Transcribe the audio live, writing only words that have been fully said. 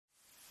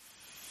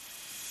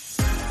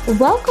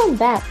Welcome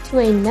back to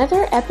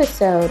another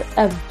episode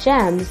of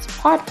GEMS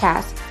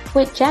podcast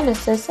with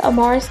Genesis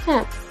Amaris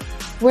Kemp,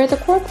 where the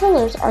core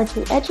pillars are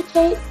to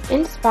educate,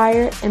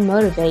 inspire, and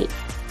motivate.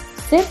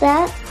 Sit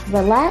back,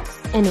 relax,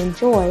 and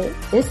enjoy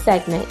this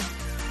segment.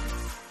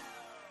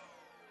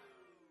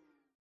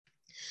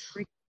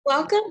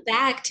 Welcome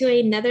back to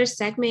another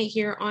segment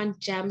here on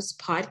GEMS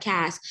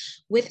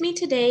podcast. With me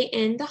today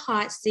in the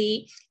hot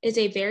seat is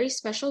a very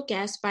special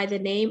guest by the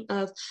name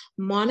of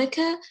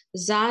Monica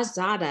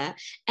Zazada,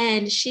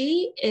 and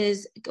she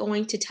is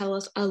going to tell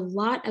us a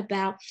lot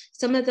about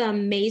some of the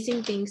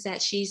amazing things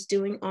that she's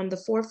doing on the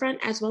forefront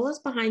as well as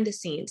behind the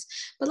scenes.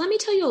 But let me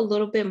tell you a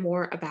little bit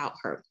more about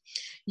her.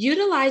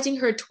 Utilizing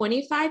her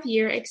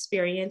 25-year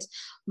experience,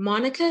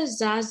 Monica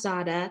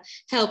Zazada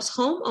helps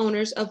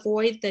homeowners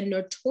avoid the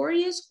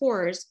notorious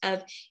horrors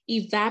of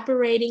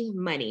evaporating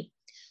money,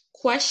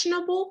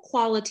 questionable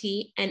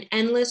quality, and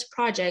endless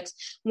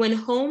projects when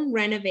home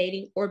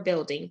renovating or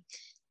building.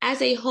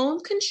 As a home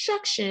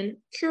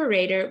construction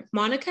curator,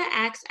 Monica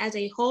acts as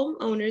a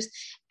homeowner's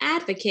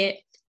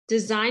advocate,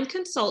 design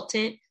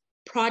consultant,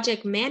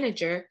 project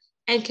manager,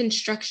 and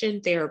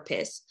construction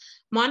therapist.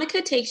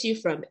 Monica takes you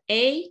from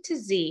A to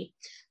Z,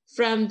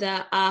 from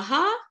the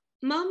aha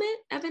moment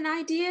of an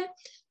idea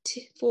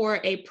for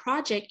a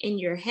project in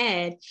your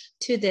head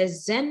to the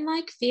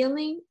zen-like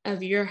feeling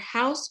of your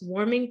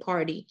housewarming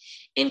party,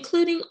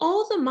 including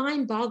all the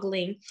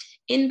mind-boggling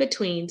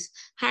in-betweens,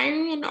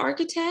 hiring an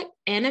architect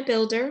and a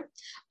builder,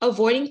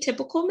 avoiding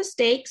typical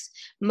mistakes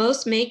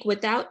most make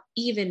without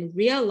even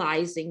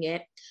realizing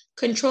it,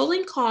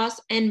 controlling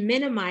costs, and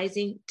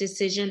minimizing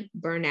decision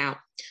burnout,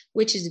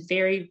 which is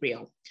very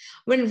real.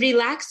 When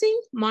relaxing,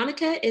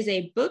 Monica is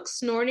a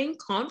book-snorting,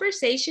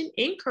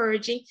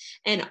 conversation-encouraging,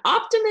 and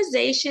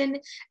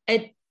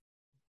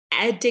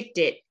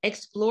optimization-addicted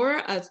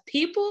explorer of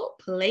people,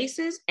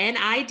 places, and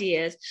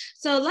ideas.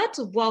 So let's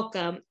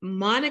welcome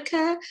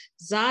Monica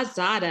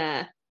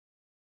Zazada.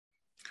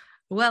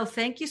 Well,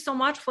 thank you so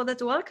much for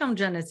that welcome,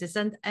 Genesis,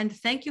 and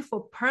thank you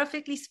for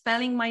perfectly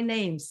spelling my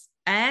names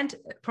and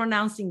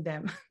pronouncing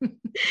them.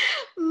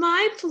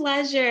 My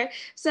pleasure.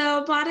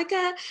 So,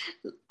 Monica,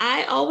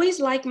 I always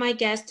like my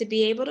guests to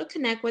be able to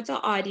connect with the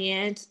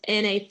audience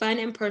in a fun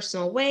and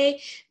personal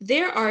way.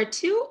 There are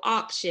two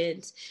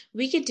options.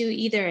 We could do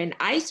either an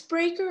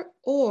icebreaker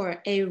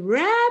or a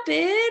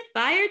rapid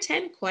fire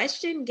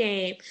 10-question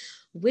game.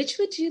 Which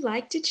would you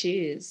like to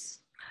choose?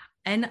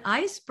 An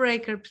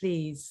icebreaker,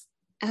 please.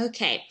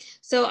 Okay,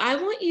 so I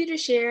want you to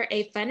share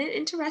a fun and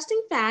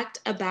interesting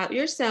fact about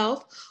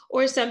yourself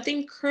or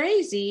something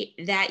crazy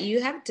that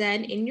you have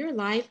done in your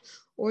life,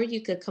 or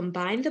you could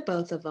combine the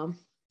both of them.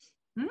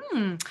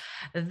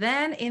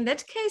 Then in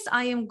that case,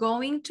 I am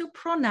going to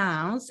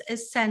pronounce a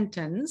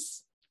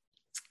sentence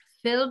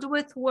filled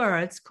with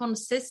words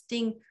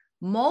consisting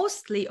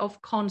mostly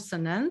of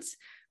consonants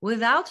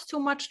without too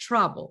much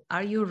trouble.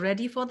 Are you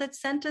ready for that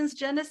sentence,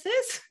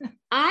 Genesis?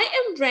 I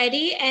am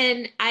ready,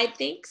 and I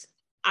think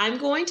I'm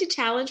going to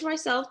challenge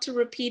myself to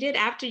repeat it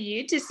after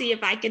you to see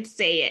if I can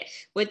say it.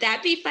 Would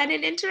that be fun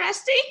and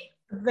interesting?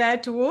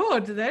 That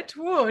would.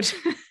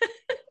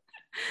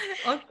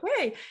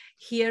 Okay,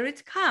 here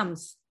it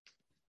comes.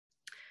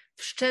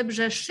 W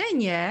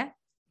Szczebrzeszynie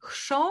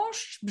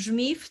chrząszcz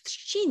brzmi w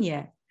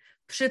trzcinie,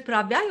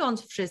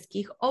 przyprawiając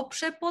wszystkich o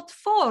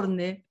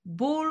przepotworny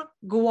ból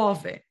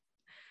głowy.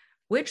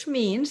 Which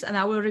means, and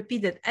I will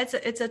repeat it,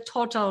 it's a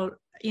total,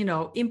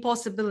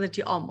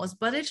 impossibility almost,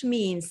 but it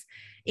means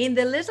in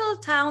the little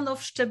town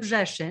of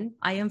Szczebrzeszyn,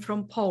 I am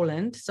from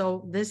Poland,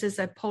 so this is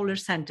a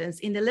Polish sentence.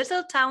 In the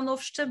little town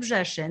of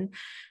Szczebrzeszyn,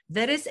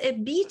 there is a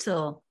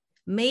beetle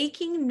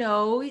making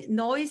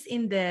noise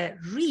in the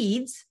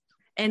reeds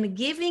and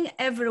giving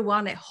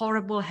everyone a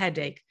horrible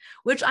headache,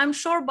 which I'm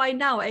sure by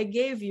now I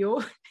gave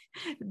you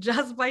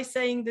just by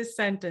saying this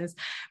sentence.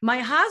 My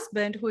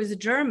husband, who is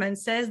German,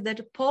 says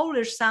that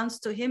Polish sounds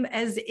to him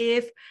as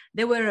if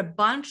there were a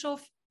bunch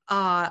of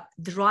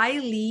dry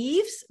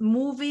leaves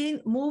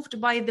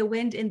moved by the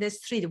wind in the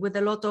street with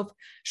a lot of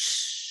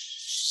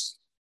shh.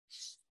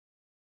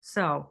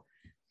 So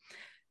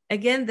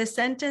again, the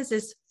sentence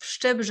is w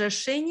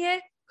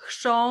Szczebrzeszynie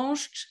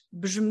chrząszcz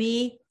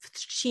brzmi w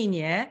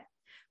trzcinie,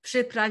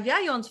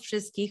 przyprawiając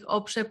wszystkich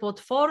o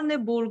przepotworny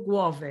ból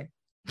głowy.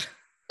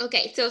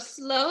 Okay, so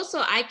slow, so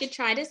I could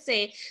try to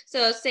say.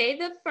 So say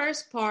the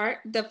first part,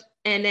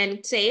 and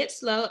then say it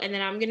slow, and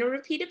then I'm going to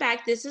repeat it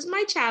back. This is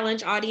my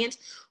challenge, audience,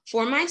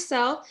 for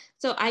myself,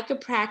 so I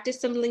could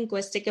practice some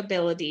linguistic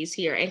abilities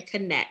here and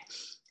connect.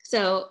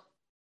 So,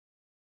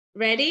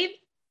 ready?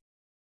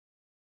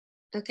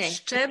 Okay.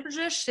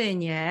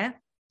 Szczebrzeszynie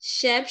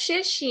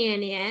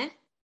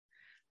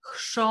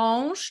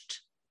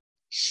chrząszcz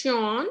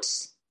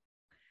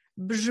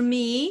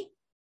brzmi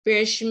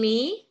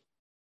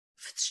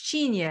w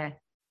trzcinie.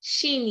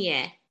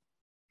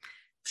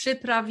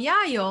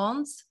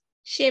 Przyprawiając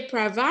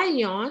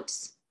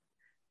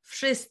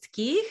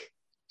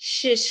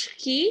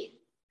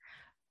wszystkich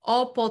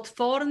o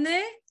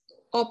potworny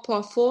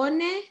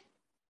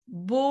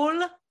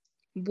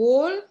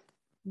ból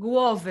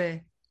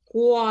głowy.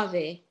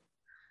 Guave.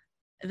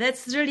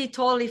 That's really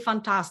totally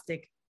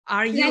fantastic.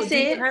 Do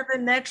you have a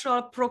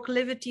natural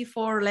proclivity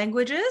for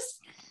languages?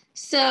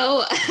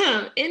 So,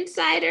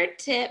 insider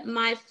tip,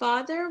 my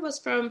father was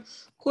from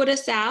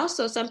Curacao,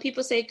 so some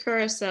people say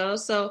Curacao,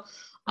 so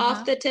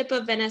off the tip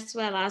of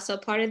Venezuela, so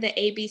part of the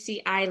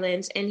ABC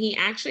Islands, and he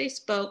actually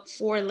spoke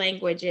 4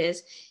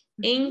 languages,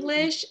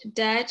 English,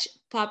 Dutch,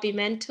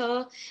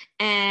 Papiamento,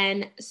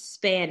 and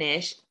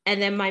Spanish. And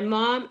then my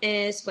mom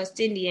is West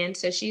Indian,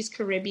 so she's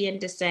Caribbean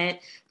descent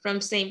from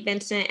St.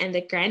 Vincent and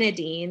the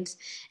Grenadines,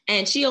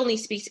 and she only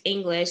speaks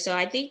English. So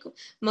I think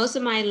most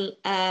of my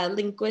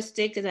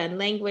linguistics and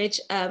language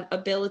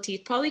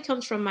abilities probably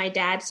comes from my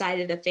dad's side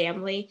of the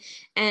family.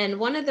 And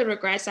one of the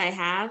regrets I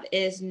have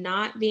is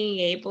not being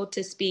able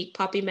to speak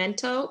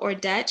Papiamento or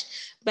Dutch,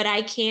 but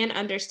I can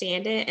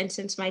understand it. And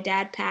since my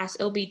dad passed,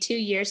 it'll be 2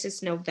 years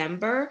since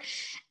November.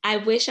 I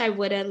wish I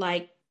would have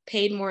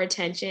paid more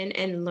attention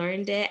and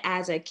learned it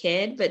as a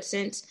kid. But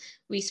since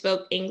we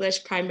spoke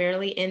English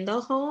primarily in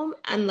the home,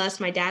 unless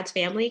my dad's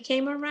family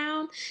came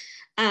around,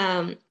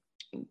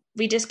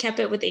 we just kept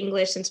it with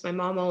English since my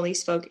mom only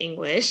spoke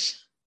English.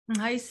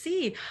 I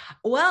see.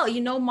 Well,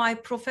 my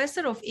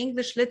professor of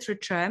English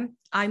literature,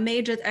 I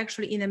majored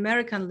actually in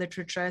American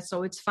literature.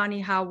 So it's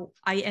funny how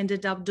I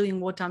ended up doing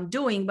what I'm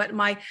doing. But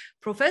my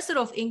professor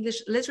of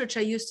English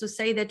literature used to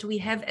say that we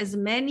have as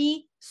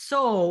many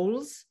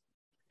souls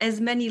as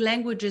many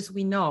languages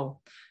we know.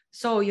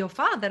 So your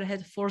father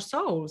had 4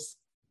 souls.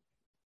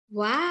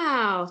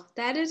 Wow,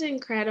 that is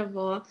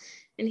incredible.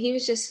 And he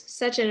was just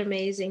such an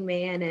amazing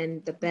man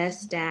and the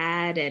best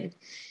dad. And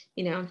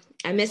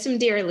I miss him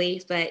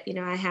dearly, but,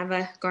 I have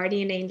a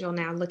guardian angel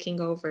now looking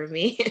over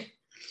me.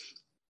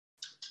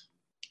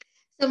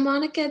 So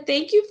Monica,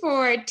 thank you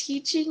for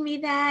teaching me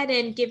that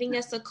and giving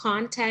us the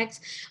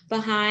context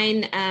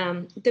behind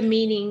the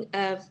meaning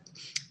of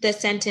the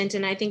sentence.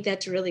 And I think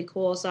that's really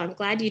cool. So I'm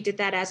glad you did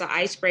that as an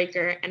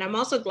icebreaker. And I'm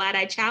also glad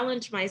I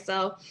challenged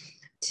myself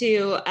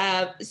to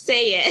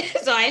say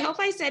it. So I hope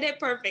I said it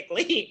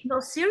perfectly. No,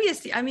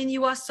 seriously. I mean,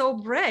 you are so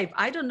brave.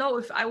 I don't know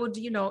if I would,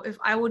 if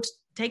I would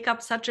take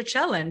up such a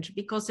challenge,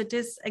 because it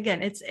is,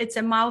 again, it's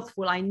a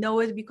mouthful. I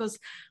know it because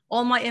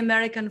all my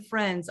American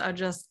friends are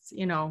just,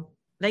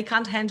 they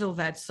can't handle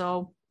that.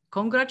 So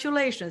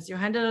congratulations, you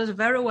handled it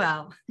very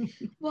well.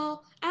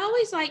 Well, I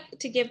always like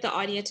to give the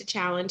audience a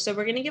challenge. So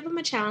we're going to give them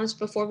a challenge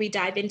before we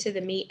dive into the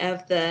meat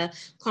of the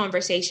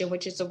conversation,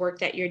 which is the work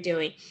that you're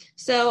doing.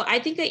 So I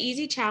think an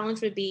easy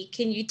challenge would be,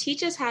 can you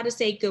teach us how to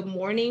say good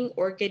morning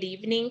or good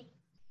evening?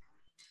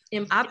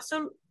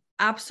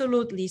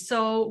 Absolutely.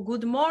 So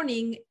good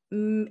morning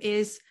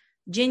is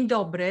dzień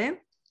dobry.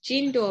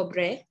 Dzień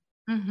dobry.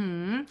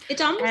 Mm-hmm. It's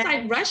almost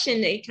like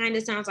Russian. It kind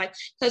of sounds like,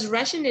 because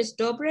Russian is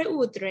dobre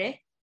utro.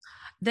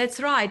 That's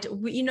right.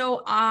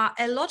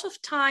 A lot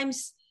of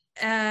times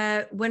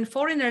when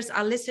foreigners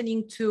are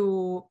listening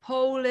to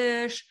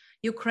Polish,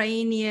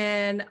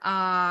 Ukrainian,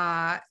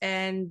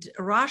 and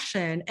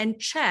Russian and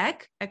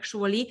Czech,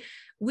 actually,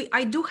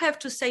 I do have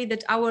to say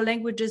that our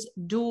languages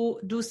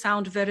do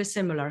sound very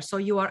similar. So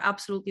you are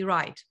absolutely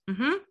right.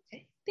 Mm-hmm.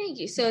 Okay, thank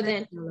you. So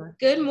then,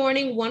 good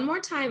morning, one more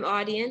time,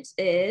 audience,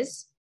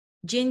 is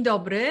dzień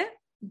dobry.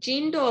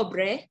 Dzień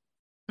dobry.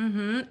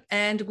 Mm-hmm.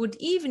 And good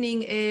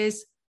evening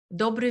is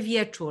dobry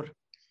wieczór.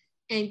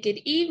 And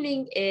good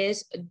evening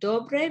is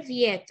dobre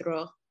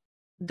wietro.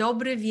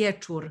 Dobry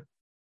wieczór.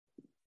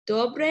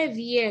 Dobre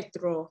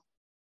wietro.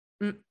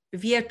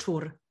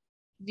 Wieczór.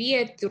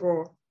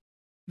 Wietro.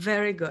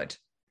 Very good.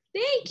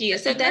 Thank you.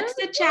 So that's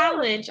the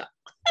challenge.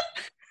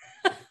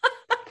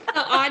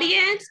 The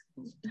audience,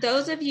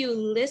 those of you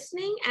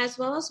listening as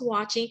well as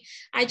watching,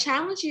 I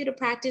challenge you to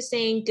practice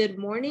saying good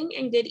morning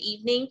and good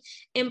evening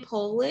in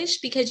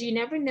Polish, because you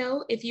never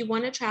know, if you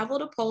want to travel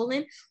to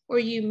Poland or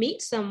you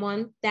meet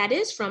someone that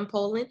is from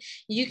Poland,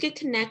 you could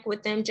connect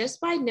with them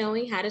just by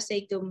knowing how to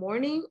say good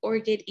morning or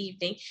good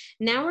evening.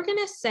 Now we're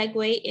going to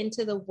segue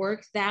into the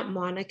work that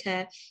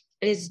Monica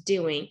is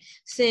doing,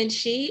 since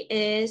she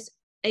is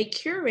a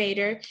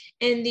curator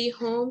in the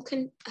home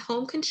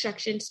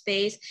construction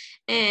space,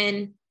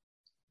 and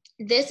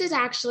this is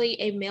actually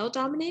a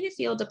male-dominated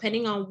field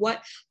depending on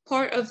what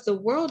part of the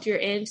world you're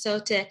in. So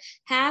to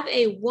have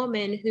a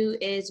woman who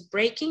is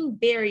breaking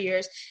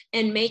barriers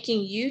and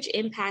making huge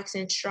impacts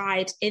and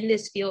strides in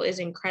this field is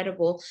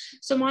incredible.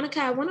 So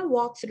Monica, I want to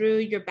walk through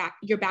your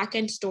back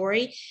end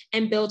story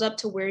and build up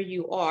to where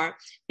you are,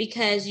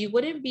 because you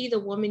wouldn't be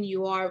the woman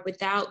you are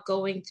without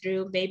going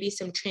through maybe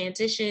some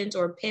transitions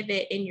or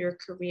pivot in your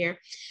career.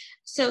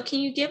 So can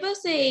you give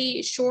us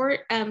a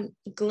short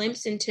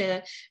glimpse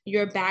into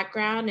your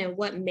background and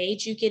what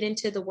made you get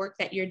into the work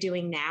that you're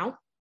doing now?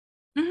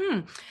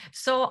 Mm-hmm.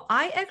 So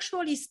I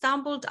actually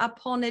stumbled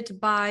upon it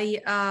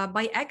by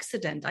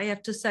accident, I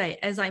have to say.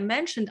 As I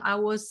mentioned, I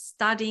was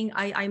studying,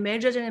 I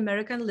majored in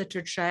American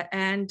literature,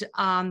 and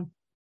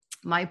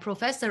my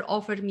professor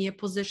offered me a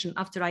position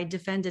after I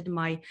defended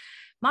my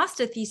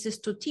master thesis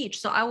to teach.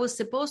 So I was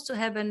supposed to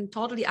have a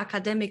totally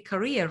academic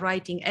career,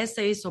 writing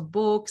essays or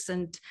books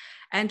and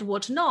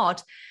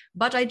whatnot.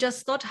 But I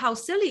just thought how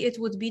silly it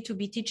would be to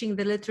be teaching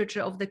the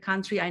literature of the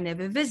country I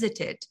never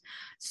visited.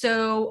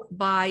 So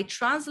by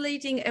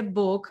translating a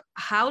book,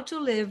 How to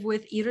Live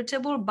with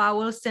Irritable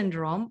Bowel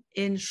Syndrome,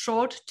 in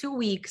short 2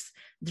 weeks,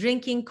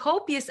 drinking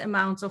copious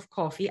amounts of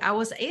coffee, I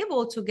was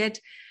able to get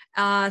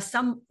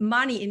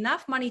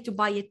enough money to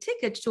buy a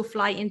ticket to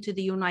fly into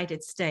the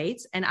United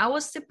States. And I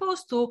was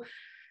supposed to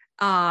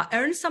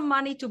earn some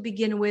money to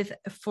begin with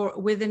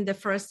within the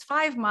first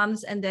 5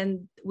 months, and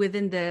then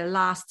within the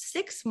last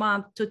 6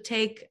 months to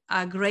take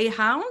a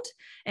Greyhound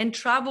and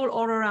travel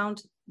all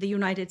around the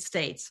United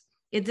States.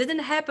 It didn't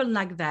happen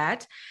like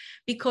that,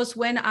 because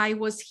when I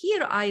was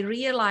here, I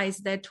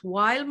realized that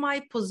while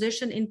my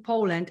position in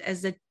Poland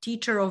as a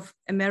teacher of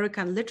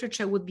American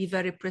literature would be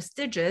very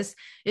prestigious,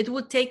 it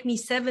would take me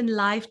 7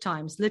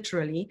 lifetimes,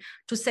 literally,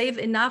 to save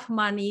enough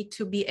money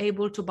to be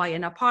able to buy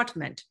an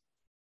apartment.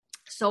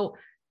 So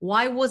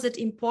why was it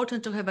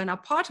important to have an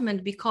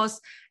apartment?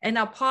 Because an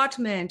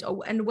apartment,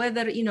 and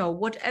whether,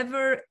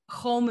 whatever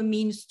home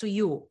means to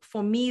you,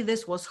 for me,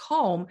 this was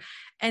home.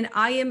 And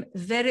I am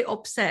very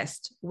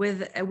obsessed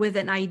with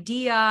an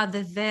idea,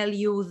 the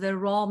value, the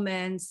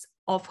romance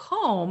of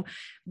home,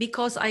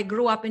 because I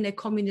grew up in a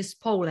communist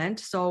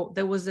Poland. So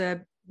there was a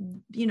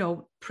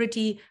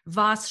pretty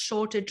vast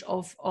shortage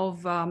of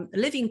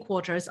living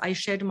quarters. I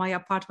shared my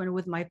apartment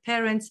with my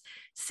parents,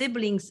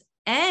 siblings,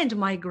 and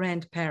my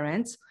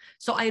grandparents.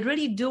 So I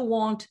really did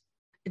want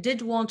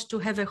to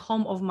have a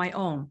home of my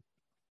own,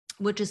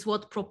 which is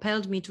what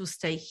propelled me to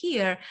stay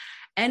here.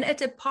 And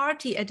at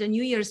a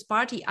New Year's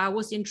party, I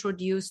was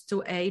introduced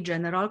to a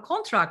general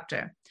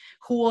contractor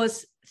who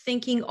was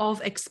thinking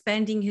of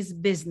expanding his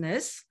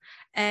business.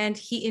 And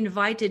he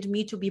invited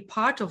me to be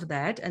part of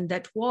that. And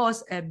that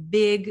was a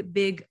big,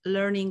 big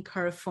learning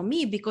curve for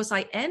me, because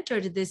I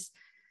entered this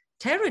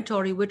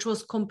territory which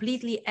was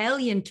completely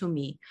alien to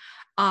me.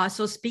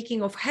 So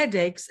speaking of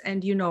headaches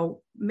and,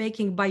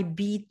 making by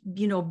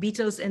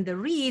beetles and the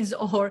reeds,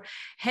 or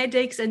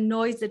headaches and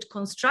noise that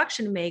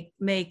construction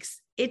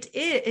makes,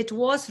 it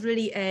was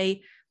really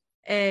a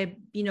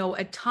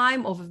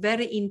time of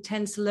very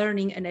intense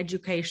learning and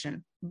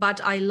education.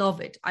 But I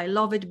love it. I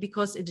love it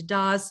because it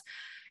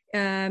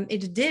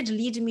did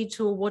lead me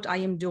to what I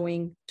am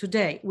doing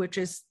today, which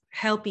is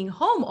helping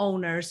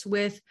homeowners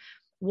with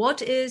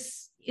what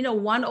is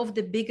one of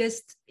the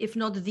biggest, if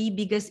not the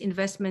biggest,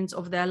 investments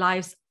of their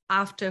lives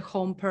after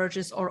home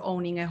purchase or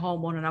owning a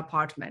home or an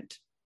apartment.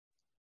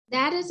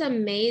 That is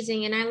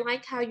amazing. And I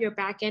like how your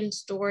back end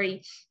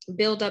story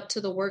build up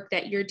to the work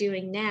that you're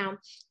doing now,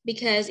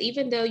 because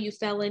even though you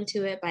fell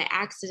into it by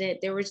accident,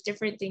 there was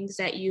different things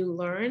that you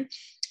learned.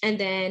 And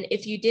then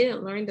if you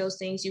didn't learn those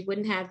things, you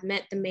wouldn't have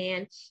met the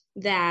man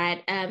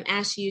that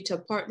asked you to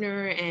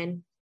partner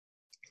and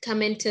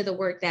come into the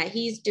work that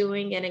he's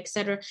doing, and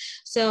etc.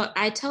 So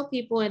I tell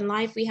people in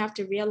life, we have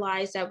to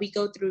realize that we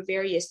go through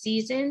various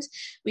seasons,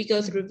 we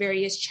go through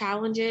various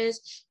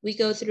challenges, we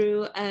go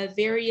through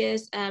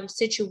various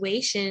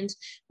situations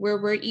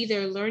where we're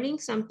either learning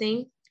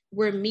something,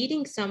 we're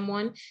meeting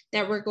someone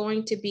that we're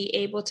going to be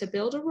able to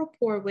build a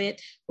rapport with,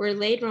 where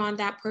later on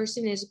that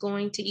person is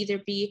going to either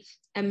be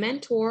a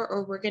mentor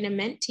or we're going to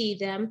mentee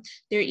them.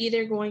 They're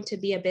either going to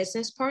be a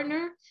business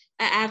partner,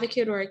 an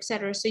advocate, or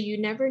etc. So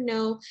you never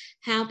know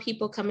how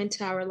people come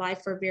into our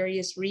life for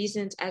various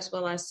reasons as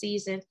well as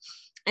seasons.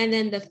 And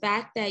then the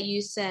fact that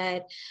you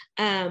said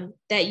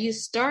that you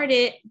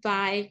started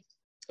by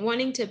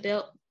wanting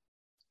to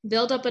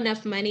build up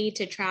enough money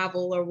to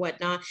travel or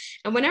whatnot.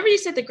 And whenever you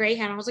said the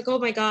Greyhound, I was like, oh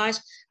my gosh,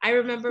 I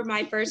remember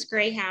my first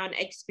Greyhound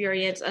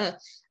experience.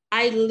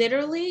 I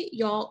literally,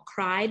 y'all,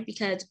 cried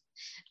because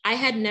I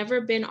had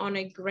never been on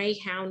a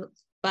Greyhound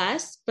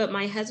bus, but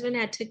my husband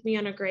had took me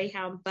on a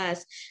Greyhound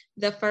bus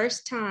the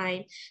first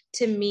time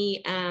to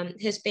meet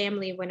his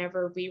family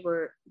whenever we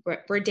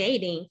were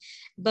dating.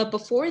 But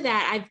before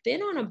that, I've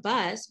been on a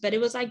bus, but it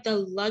was like the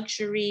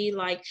luxury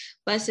like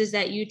buses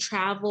that you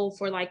travel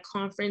for like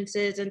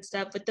conferences and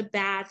stuff, with the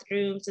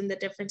bathrooms and the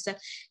different stuff.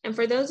 And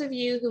for those of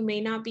you who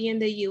may not be in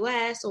the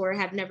US or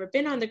have never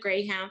been on the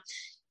Greyhound,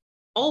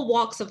 all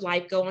walks of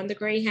life go on the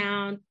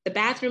Greyhound. The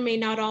bathroom may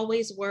not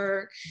always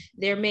work.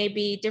 There may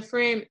be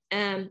different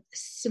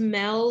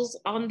smells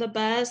on the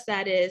bus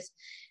that is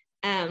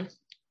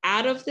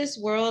out of this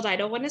world. I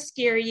don't want to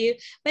scare you,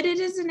 but it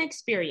is an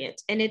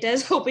experience and it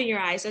does open your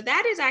eyes. So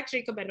that is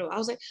actually commendable. I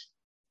was like,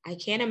 I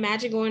can't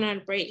imagine going on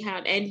a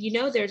Greyhound. And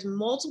there's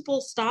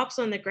multiple stops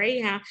on the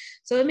Greyhound,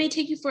 so it may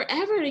take you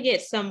forever to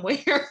get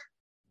somewhere.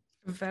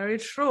 Very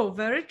true,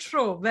 very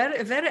true.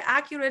 Very, very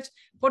accurate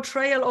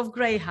portrayal of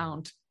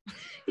Greyhound.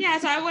 Yeah,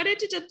 so I wanted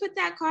to just put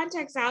that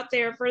context out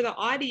there for the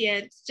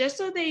audience, just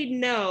so they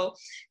know.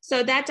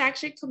 So that's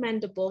actually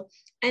commendable.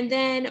 And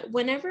then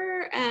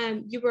whenever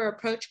you were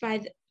approached by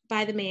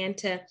the man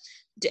to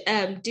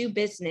do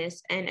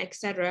business and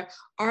etc.,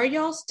 are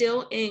y'all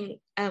still in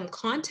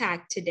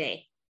contact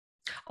today?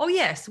 Oh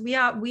yes, we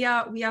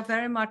are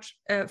very much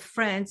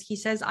friends. He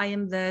says I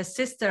am the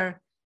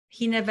sister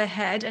he never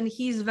had, and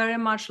he's very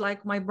much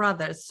like my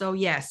brother. So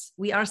yes,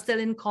 we are still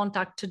in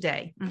contact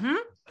today. Mm-hmm.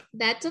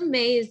 That's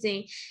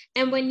amazing.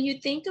 And when you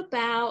think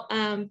about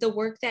the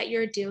work that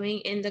you're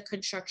doing in the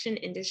construction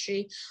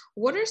industry,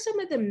 what are some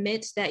of the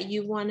myths that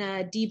you want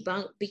to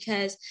debunk?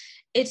 Because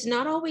it's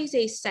not always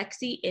a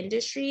sexy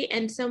industry,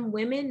 and some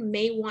women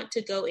may want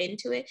to go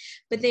into it,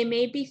 but they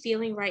may be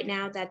feeling right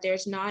now that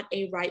there's not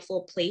a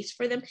rightful place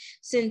for them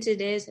since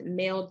it is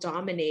male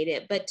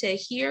dominated. But to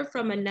hear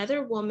from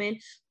another woman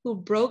who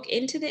broke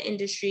into the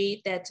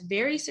industry that's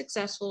very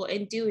successful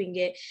in doing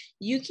it,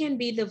 you can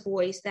be the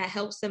voice that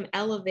helps them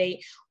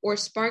elevate or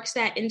sparks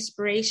that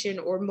inspiration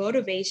or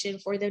motivation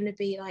for them to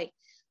be like,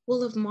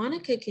 well, if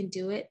Monica can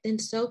do it, then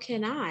so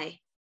can I.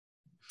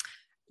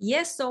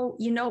 Yes, so,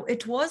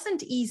 it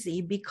wasn't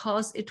easy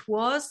because it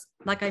was,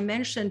 like I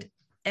mentioned,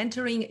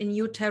 entering a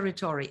new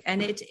territory.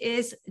 And it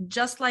is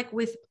just like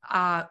with,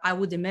 I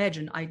would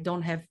imagine, I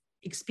don't have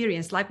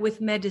experience, like with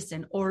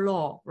medicine or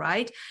law,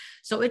 right?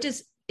 So it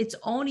is its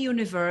own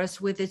universe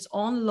with its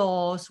own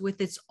laws,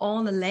 with its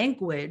own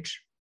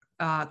language,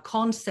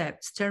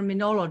 concepts,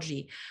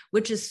 terminology,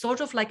 which is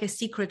sort of like a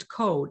secret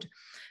code.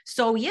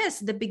 So yes,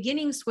 the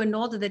beginnings were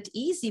not that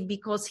easy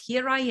because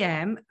here I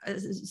am,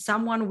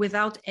 someone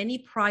without any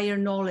prior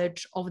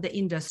knowledge of the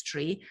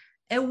industry,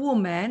 a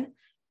woman,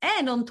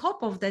 and on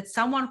top of that,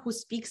 someone who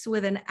speaks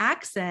with an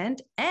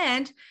accent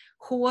and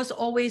who was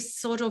always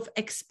sort of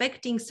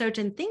expecting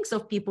certain things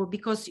of people,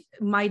 because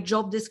my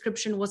job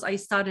description was I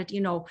started,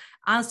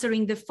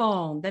 answering the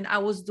phone, then I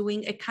was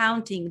doing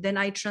accounting, then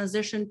I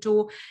transitioned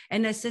to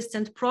an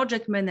assistant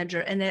project manager,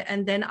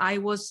 and then I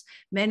was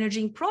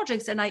managing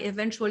projects, and I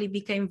eventually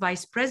became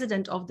vice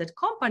president of that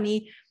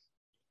company,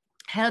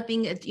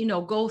 helping it,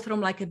 go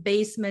from like a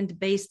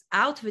basement-based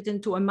outfit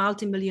into a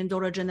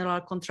multi-million-dollar general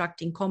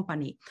contracting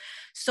company.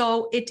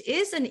 So it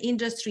is an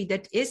industry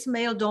that is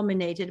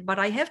male-dominated, but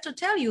I have to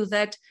tell you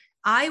that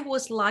I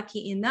was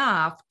lucky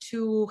enough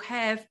to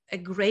have a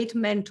great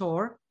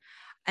mentor,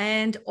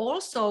 and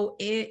also,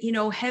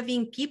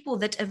 having people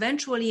that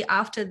eventually,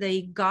 after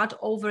they got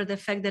over the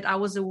fact that I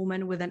was a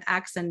woman with an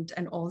accent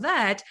and all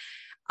that,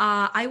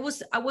 I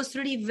was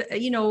really,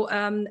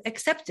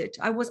 accepted.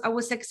 I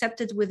was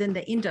accepted within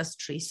the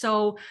industry.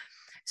 So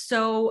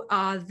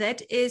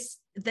that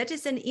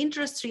is an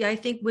industry, I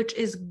think, which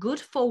is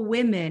good for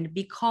women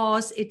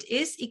because it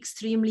is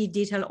extremely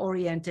detail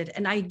oriented.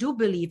 And I do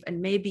believe,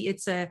 and maybe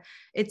it's a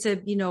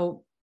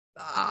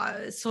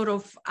sort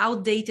of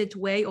outdated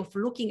way of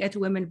looking at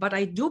women, but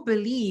I do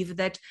believe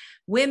that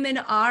women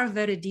are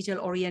very detail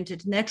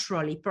oriented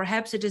naturally.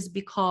 Perhaps it is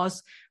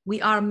because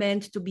we are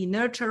meant to be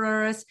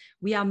nurturers,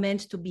 we are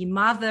meant to be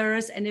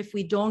mothers, and if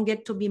we don't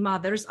get to be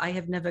mothers, I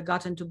have never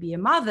gotten to be a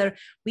mother,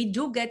 we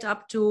do get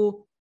up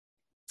to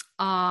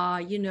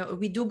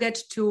we do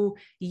get to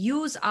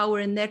use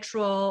our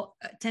natural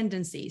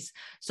tendencies.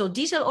 So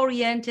detail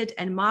oriented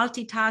and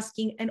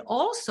multitasking, and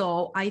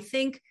also I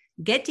think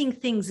getting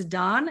things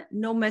done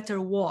no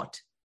matter what,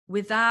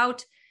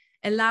 without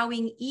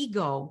allowing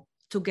ego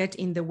to get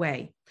in the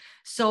way.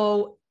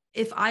 So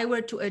if I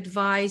were to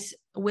advise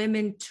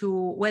women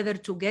to whether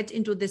to get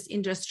into this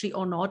industry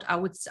or not,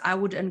 I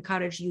would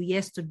encourage you,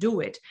 yes, to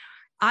do it.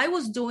 I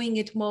was doing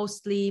it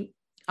mostly,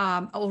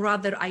 or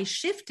rather I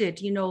shifted,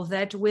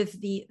 that with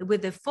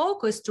the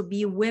focus to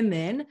be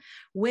women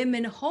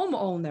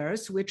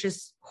homeowners, which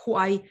is who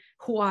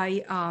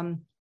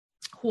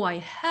I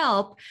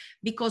help,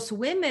 because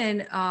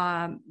women,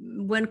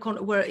 when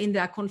were in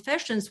their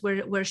confessions,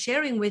 were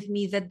sharing with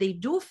me that they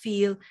do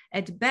feel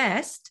at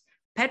best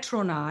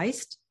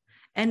patronized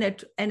and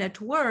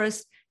at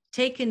worst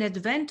taken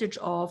advantage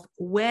of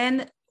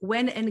when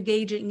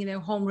engaging in a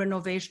home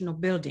renovation or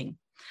building.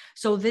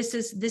 So this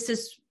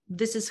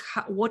is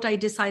what I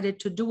decided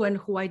to do and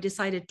who I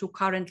decided to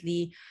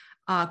currently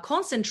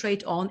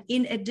concentrate on,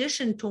 in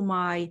addition to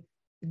my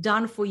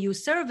done for you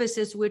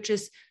services, which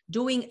is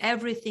doing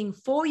everything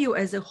for you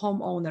as a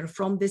homeowner,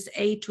 from this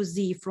A to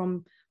Z,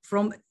 from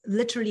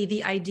literally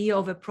the idea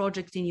of a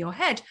project in your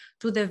head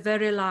to the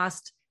very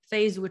last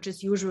phase, which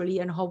is usually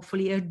and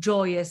hopefully a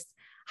joyous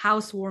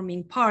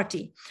housewarming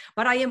party.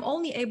 But I am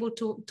only able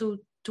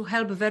to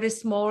help a very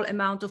small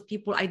amount of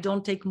people. I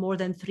don't take more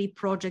than 3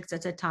 projects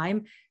at a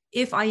time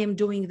if I am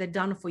doing the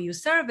done for you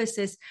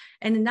services.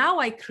 And now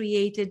I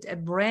created a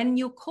brand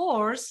new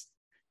course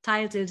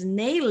titled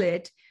Nail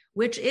It,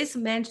 which is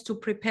meant to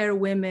prepare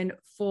women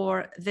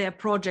for their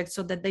projects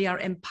so that they are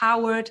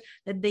empowered,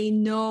 that they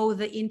know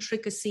the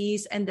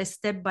intricacies and the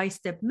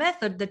step-by-step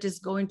method that is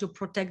going to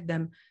protect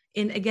them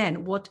in,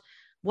 again, what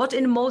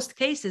in most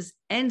cases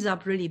ends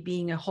up really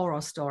being a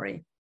horror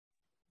story.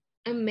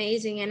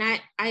 Amazing. And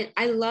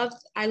I love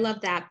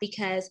that,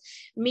 because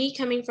me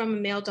coming from a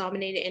male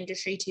dominated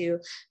industry too,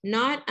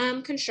 not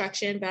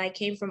construction, but I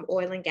came from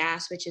oil and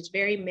gas, which is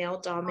very male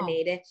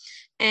dominated.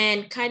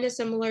 And kind of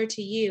similar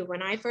to you,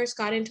 when I first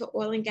got into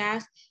oil and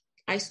gas,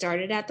 I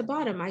started at the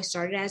bottom. I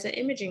started as an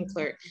imaging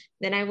clerk.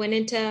 Then I went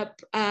into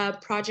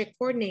project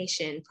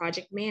coordination,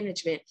 project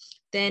management,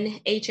 then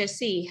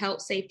HSE,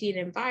 Health, Safety, and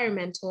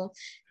Environmental.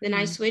 Then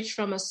I switched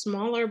from a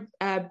smaller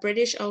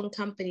British-owned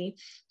company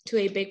to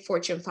a big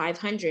Fortune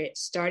 500.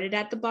 Started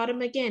at the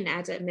bottom again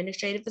as an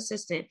administrative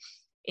assistant,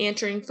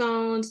 answering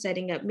phones,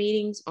 setting up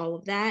meetings, all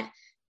of that.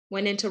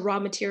 Went into raw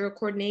material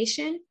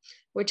coordination,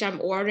 which I'm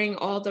ordering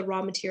all the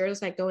raw materials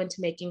that go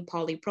into making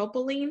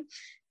polypropylene.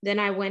 Then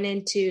I went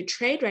into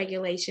trade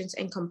regulations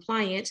and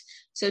compliance,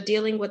 so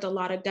dealing with a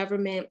lot of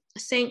government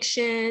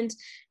sanctions,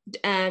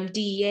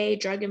 DEA,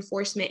 Drug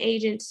Enforcement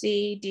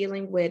Agency,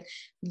 dealing with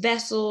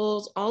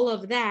vessels, all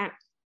of that.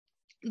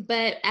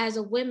 But as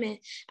a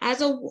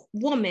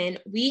woman,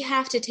 we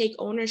have to take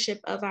ownership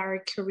of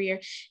our career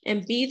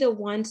and be the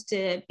ones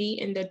to be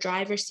in the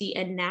driver's seat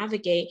and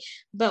navigate.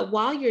 But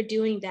while you're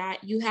doing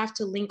that, you have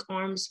to link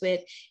arms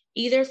with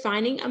either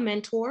finding a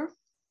mentor,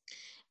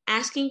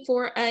 asking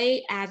for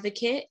an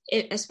advocate,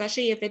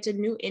 especially if it's a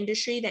new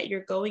industry that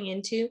you're going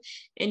into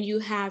and you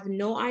have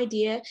no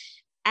idea.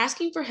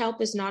 Asking for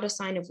help is not a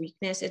sign of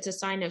weakness. It's a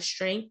sign of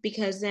strength,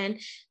 because then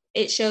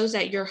it shows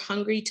that you're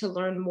hungry to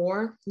learn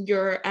more.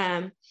 You're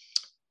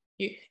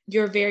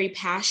very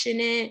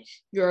passionate.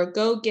 You're a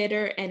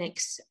go-getter, and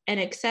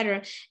et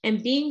cetera.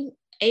 And being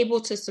able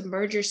to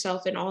submerge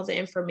yourself in all the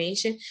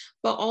information,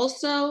 but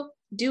also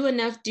do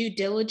enough due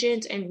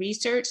diligence and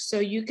research so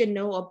you can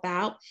know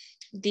about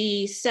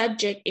the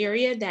subject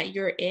area that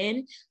you're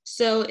in.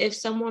 So if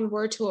someone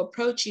were to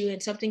approach you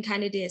and something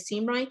kind of didn't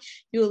seem right,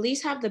 you at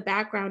least have the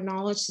background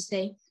knowledge to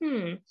say,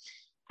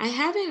 I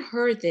haven't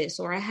heard this,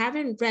 or I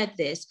haven't read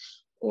this,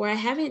 or I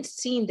haven't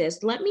seen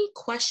this. Let me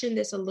question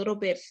this a little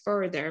bit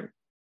further.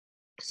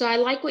 So I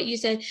like what you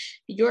said.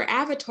 Your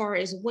avatar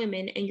is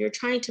women, and you're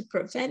trying to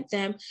prevent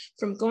them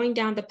from going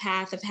down the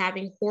path of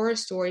having horror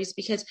stories,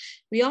 because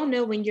we all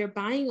know when you're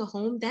buying a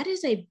home, that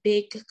is a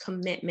big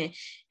commitment.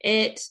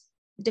 It's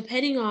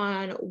depending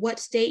on what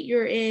state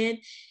you're in,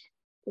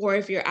 or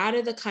if you're out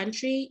of the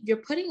country, you're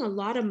putting a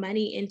lot of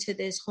money into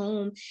this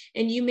home,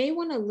 and you may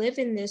want to live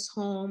in this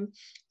home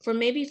for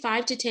maybe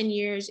 5 to 10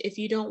 years if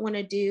you don't want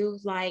to do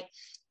like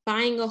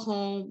buying a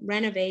home,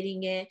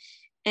 renovating it,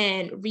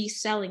 and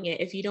reselling it,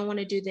 if you don't want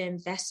to do the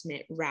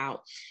investment route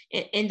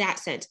in that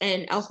sense.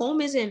 And a home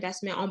is an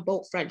investment on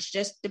both fronts,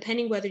 just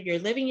depending whether you're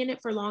living in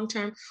it for long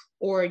term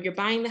or you're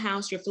buying the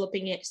house, you're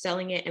flipping it,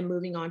 selling it, and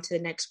moving on to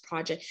the next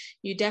project.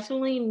 You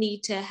definitely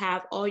need to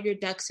have all your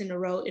ducks in a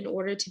row in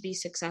order to be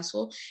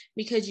successful,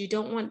 because you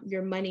don't want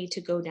your money to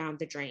go down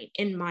the drain,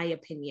 in my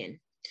opinion.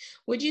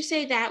 Would you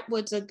say that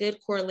was a good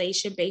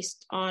correlation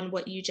based on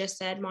what you just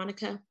said,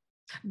 Monica?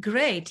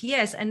 Great.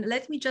 Yes. And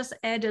let me just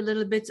add a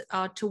little bit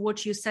to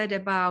what you said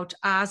about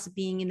us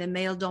being in a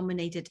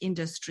male-dominated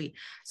industry.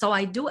 So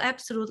I do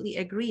absolutely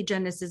agree,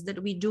 Genesis,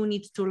 that we do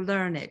need to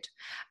learn it.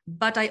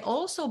 But I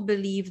also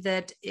believe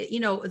that,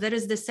 there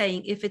is the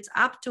saying, if it's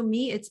up to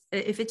me,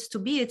 if it's to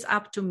be, it's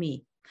up to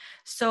me.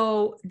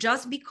 So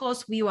just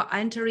because we were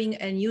entering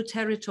a new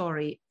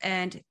territory,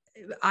 and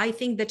I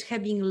think that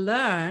having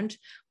learned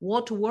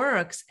what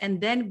works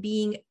and then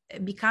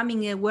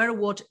becoming aware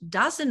what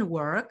doesn't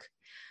work,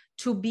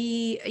 to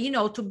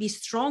be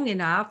strong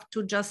enough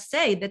to just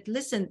say that,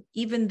 listen,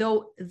 even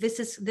though this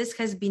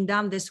has been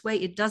done this way,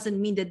 it doesn't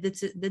mean that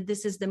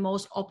this is the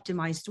most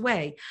optimized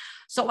way.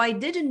 So I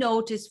did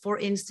notice, for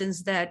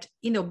instance, that,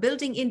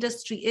 building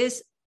industry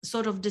is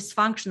sort of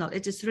dysfunctional.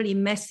 It is really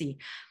messy,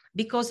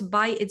 because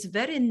by its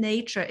very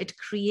nature, it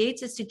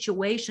creates a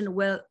situation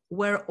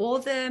where all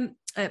the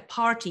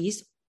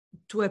parties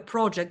to a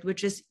project,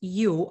 which is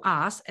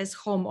us as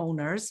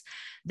homeowners,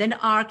 then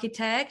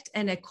architect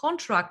and a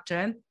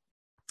contractor,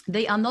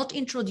 they are not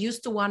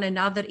introduced to one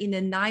another in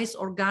a nice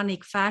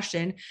organic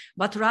fashion,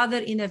 but rather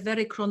in a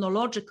very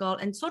chronological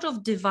and sort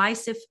of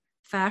divisive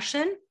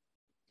fashion.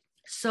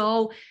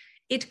 So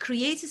it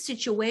creates a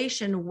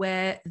situation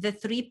where the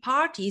three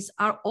parties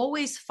are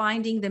always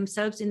finding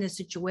themselves in a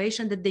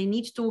situation that they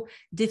need to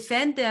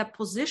defend their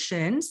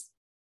positions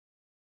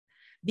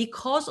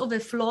because of a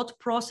flawed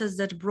process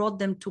that brought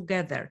them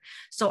together.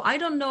 So I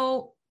don't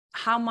know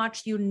how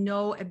much you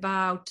know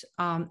about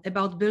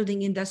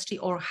building industry,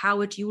 or how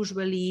it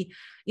usually,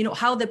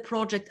 how the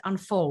project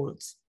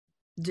unfolds.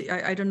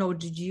 I don't know.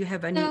 Did you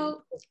have any?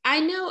 So I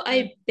know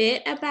a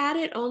bit about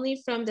it,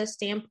 only from the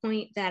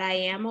standpoint that I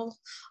am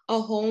a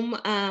home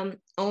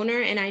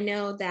owner, and I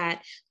know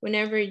that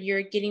whenever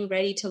you're getting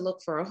ready to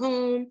look for a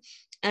home,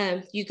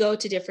 you go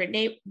to different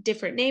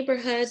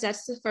neighborhoods.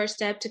 That's the first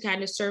step, to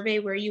kind of survey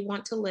where you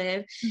want to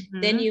live.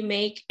 Mm-hmm. Then you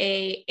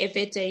if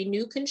it's a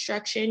new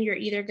construction, you're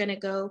either going to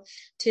go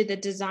to the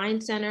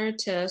design center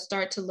to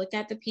start to look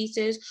at the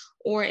pieces,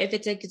 or if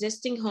it's an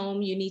existing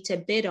home, you need to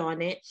bid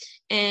on it.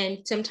 And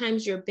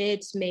sometimes your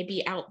bids may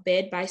be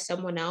outbid by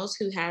someone else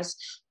who has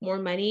more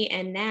money.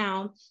 And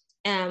now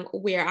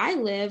where I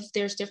live,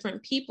 there's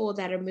different people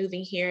that are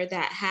moving here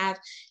that have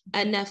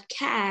enough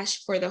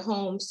cash for the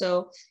home.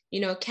 So,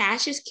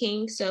 cash is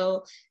king.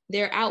 So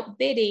they're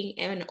outbidding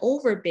and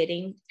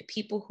overbidding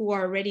people who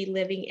are already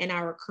living in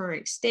our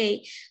current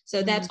state.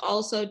 So that's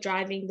also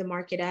driving the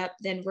market up.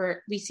 Then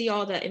we see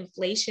all the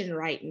inflation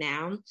right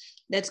now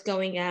that's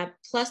going up,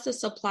 plus the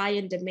supply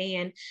and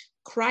demand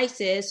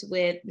crisis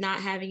with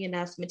not having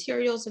enough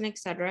materials and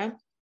etc.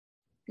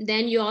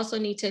 Then you also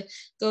need to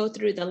go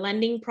through the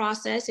lending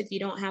process if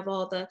you don't have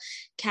all the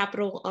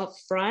capital up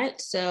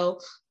front. So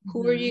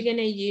who are you going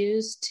to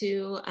use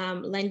to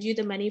lend you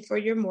the money for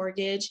your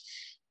mortgage?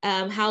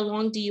 How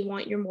long do you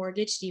want your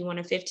mortgage? Do you want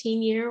a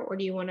 15-year or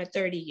do you want a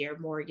 30-year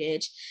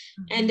mortgage?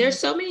 And there's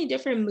so many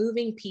different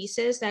moving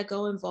pieces that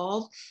go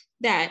involved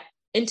that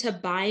into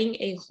buying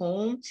a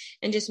home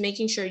and just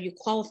making sure you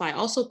qualify.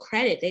 Also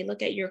credit, they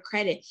look at your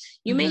credit.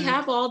 You may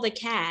have all the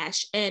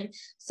cash, and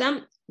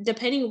some,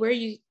 depending where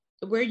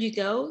you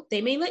go,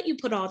 they may let you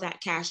put all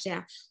that cash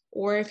down.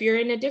 Or if you're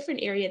in a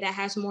different area that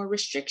has more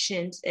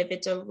restrictions, if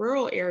it's a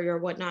rural area or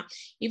whatnot,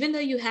 even though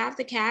you have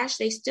the cash,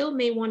 they still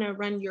may want to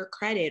run your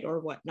credit or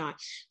whatnot.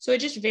 So it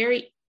just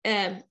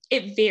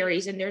it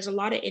varies, and there's a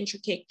lot of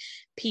intricate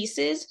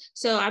pieces.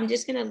 So I'm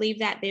just going to leave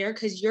that there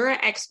because you're an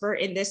expert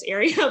in this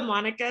area,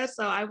 Monica.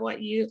 So I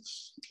want you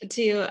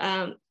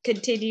to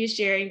continue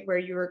sharing where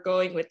you were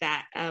going with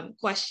that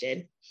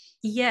question.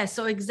 Yeah,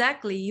 so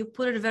exactly. You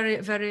put it very,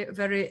 very,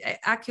 very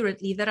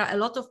accurately. There are a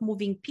lot of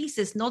moving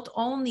pieces, not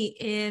only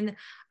in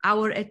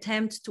our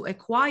attempt to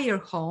acquire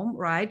home,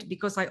 right?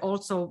 Because I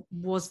also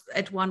was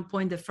at one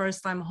point the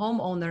first time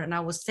homeowner, and I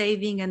was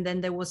saving, and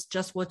then there was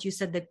just what you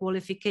said, the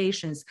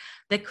qualifications,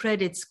 the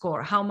credit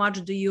score, how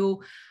much do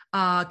you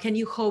can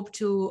you hope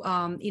to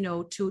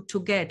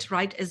to get,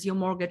 right, as your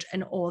mortgage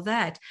and all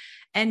that.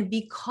 And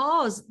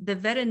because the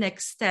very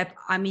next step,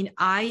 I mean,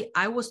 I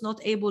was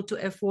not able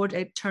to afford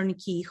a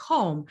turnkey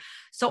home.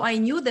 So I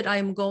knew that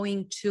I'm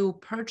going to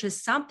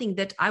purchase something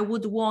that I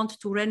would want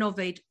to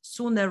renovate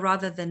sooner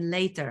rather than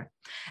later.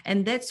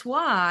 And that's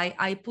why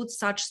I put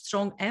such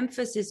strong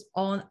emphasis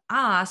on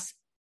us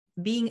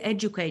being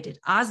educated,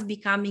 us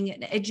becoming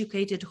an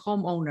educated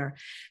homeowner,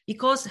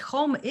 because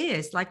home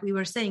is, like we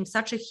were saying,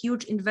 such a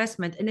huge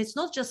investment. And it's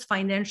not just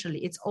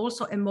financially, it's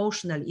also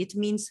emotionally. It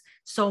means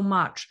so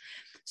much.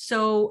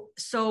 So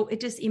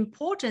it is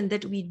important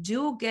that we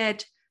do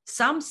get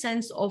some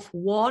sense of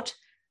what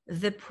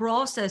the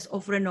process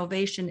of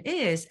renovation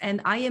is.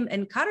 And I am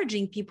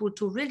encouraging people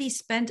to really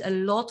spend a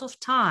lot of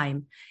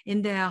time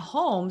in their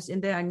homes,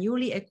 in their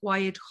newly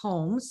acquired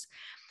homes,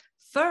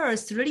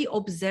 first really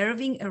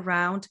observing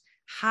around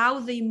how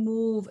they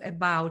move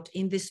about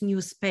in this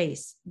new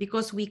space,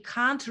 because we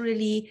can't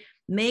really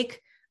make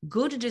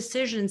good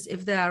decisions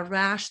if they are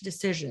rash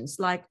decisions.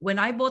 Like when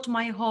I bought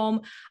my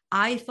home,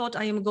 I thought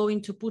I am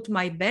going to put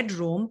my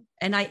bedroom,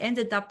 and I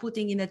ended up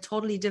putting in a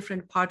totally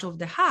different part of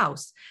the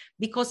house,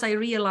 because I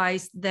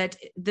realized that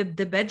the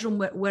bedroom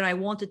where I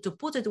wanted to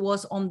put it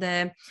was on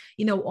the,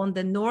 on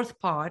the north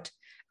part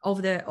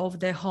of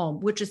the home,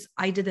 which is,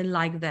 I didn't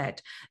like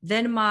that.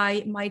 Then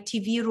my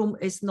TV room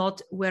is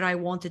not where I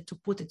wanted to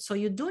put it. So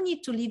you do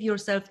need to leave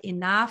yourself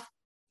enough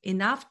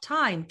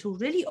time to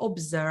really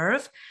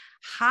observe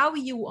how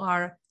you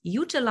are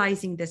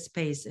utilizing the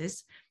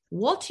spaces,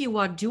 what you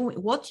are doing,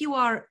 what you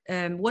are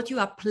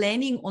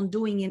planning on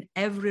doing in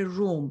every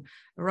room,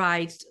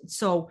 right?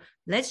 So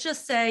let's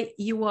just say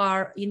you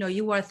are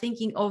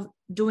thinking of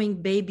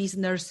doing baby's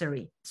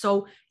nursery.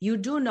 So you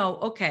do know,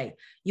 okay,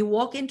 you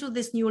walk into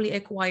this newly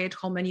acquired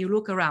home and you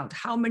look around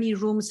how many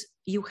rooms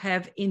you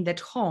have in that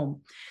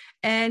home.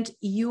 And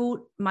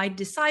you might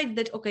decide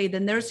that, okay, the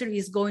nursery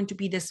is going to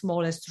be the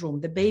smallest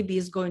room. The baby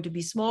is going to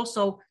be small.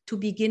 So to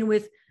begin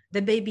with,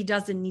 the baby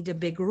doesn't need a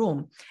big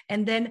room.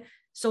 And then,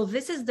 so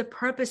this is the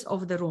purpose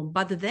of the room.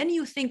 But then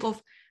you think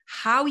of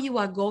how you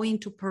are going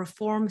to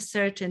perform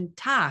certain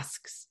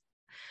tasks.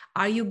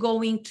 Are you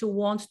going to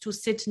want to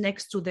sit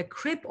next to the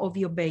crib of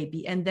your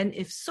baby? And then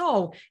if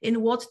so,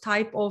 in what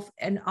type of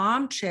an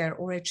armchair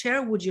or a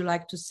chair would you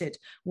like to sit?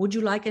 Would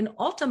you like an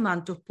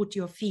ottoman to put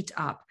your feet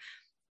up?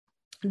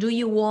 Do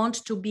you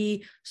want to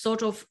be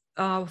sort of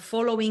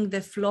following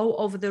the flow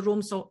of the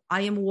room? So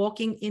I am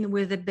walking in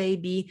with the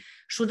baby.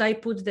 Should I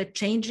put the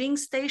changing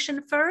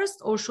station first,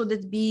 or should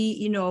it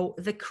be,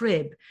 the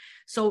crib?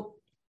 So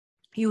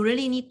you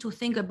really need to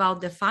think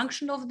about the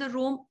function of the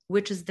room,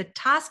 which is the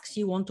tasks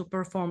you want to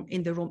perform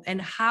in the room, and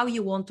how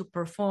you want to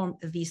perform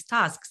these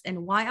tasks.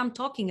 And why I'm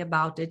talking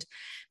about it,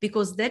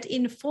 because that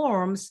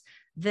informs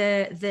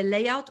the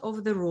layout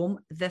of the room,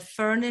 the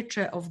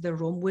furniture of the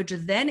room, which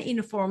then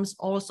informs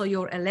also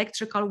your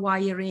electrical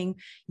wiring,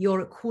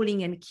 your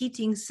cooling and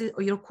heating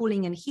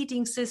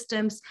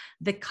systems,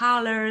 the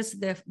colors,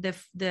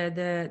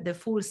 the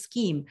full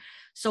scheme.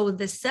 So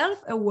the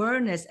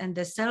self-awareness and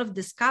the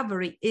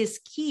self-discovery is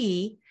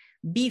key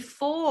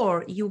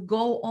before you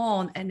go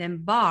on and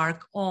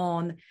embark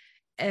on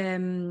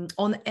adding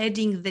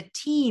the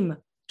team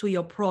to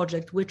your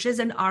project, which is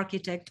an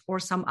architect or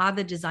some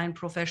other design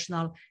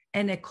professional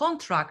and a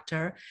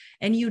contractor.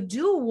 And you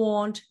do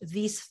want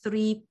these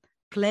three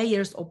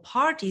players or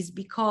parties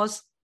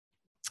because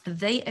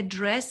they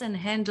address and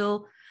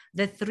handle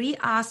the three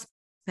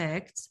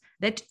aspects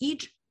that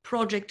each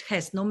project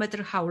has, no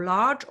matter how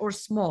large or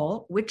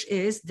small, which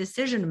is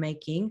decision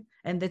making,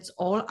 and that's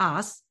all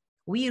us.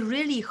 We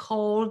really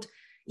hold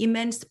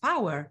immense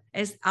power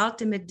as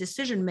ultimate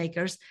decision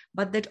makers,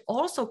 but that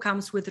also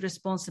comes with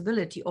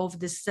responsibility of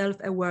the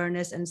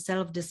self-awareness and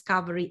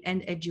self-discovery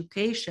and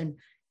education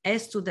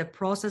as to the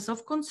process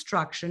of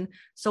construction.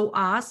 So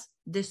us,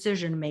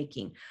 decision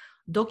making.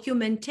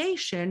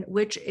 Documentation,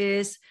 which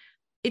is,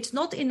 it's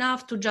not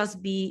enough to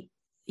just be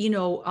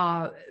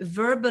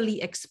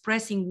verbally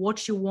expressing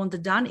what you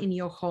want done in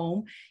your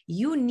home.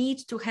 You need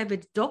to have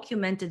it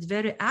documented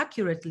very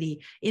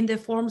accurately in the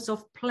forms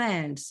of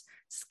plans,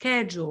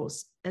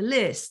 schedules,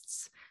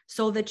 lists,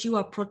 so that you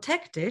are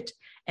protected.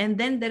 And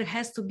then there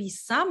has to be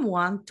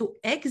someone to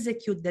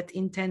execute that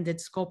intended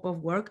scope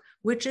of work,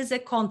 which is a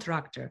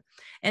contractor.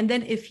 And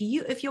then if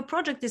your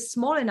project is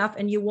small enough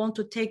and you want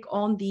to take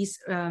on these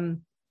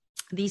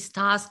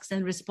tasks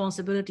and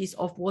responsibilities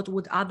of what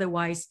would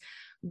otherwise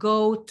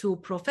go to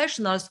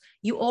professionals,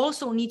 you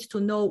also need to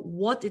know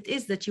what it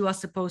is that you are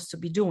supposed to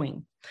be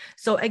doing.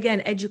 So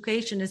again,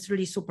 education is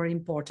really super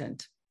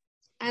important.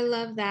 I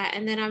love that.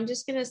 And then I'm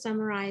just going to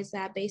summarize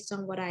that based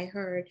on what I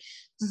heard.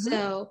 Mm-hmm.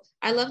 So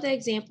I love the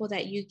example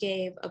that you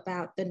gave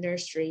about the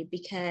nursery,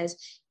 because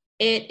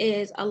it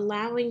is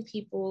allowing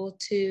people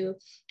to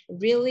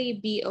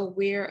really be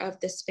aware of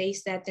the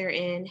space that they're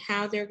in,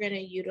 how they're going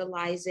to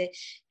utilize it.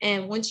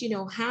 And once you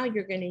know how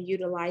you're going to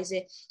utilize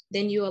it,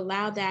 then you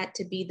allow that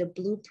to be the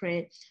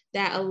blueprint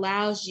that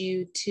allows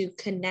you to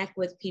connect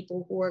with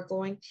people who are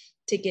going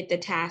to get the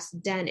task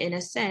done, in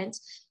a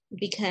sense,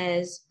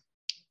 because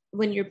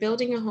when you're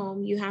building a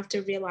home, you have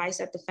to realize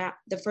that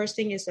the first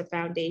thing is the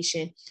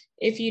foundation.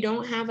 If you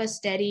don't have a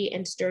steady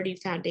and sturdy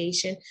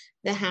foundation,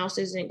 the house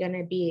isn't going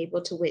to be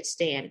able to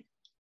withstand.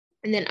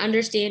 And then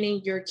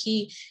understanding your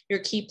key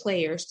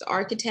players, the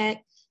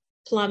architect,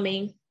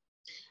 plumbing,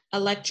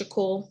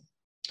 electrical,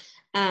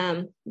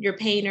 your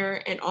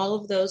painter, and all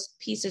of those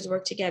pieces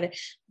work together.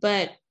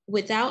 But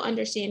without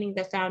understanding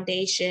the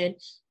foundation,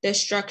 the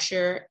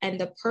structure, and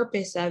the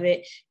purpose of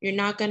it, you're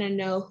not going to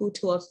know who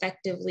to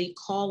effectively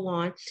call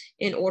on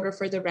in order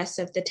for the rest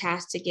of the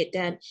task to get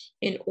done,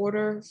 in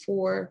order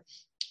for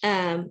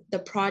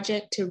the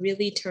project to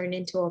really turn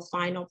into a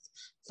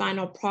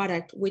final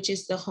product, which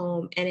is the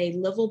home, and a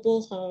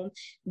livable home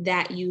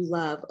that you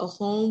love, a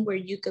home where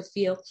you could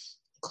feel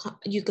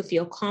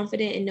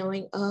confident in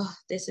knowing, oh,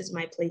 this is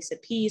my place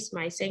of peace,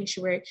 my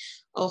sanctuary,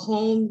 a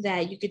home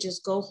that you could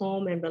just go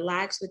home and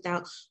relax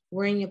without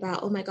worrying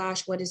about, oh my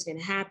gosh, what is going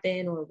to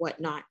happen or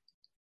whatnot.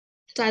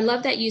 So I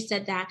love that you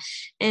said that.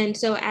 And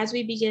so as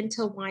we begin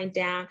to wind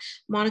down,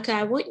 Monica,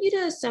 I want you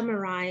to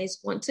summarize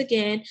once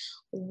again,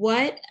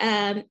 what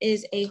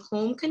is a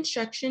home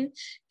construction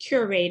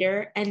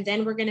curator? And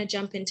then we're going to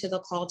jump into the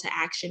call to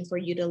action for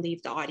you to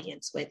leave the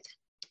audience with.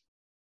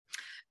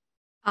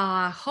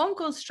 Home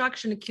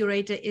construction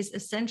curator is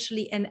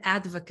essentially an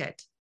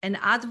advocate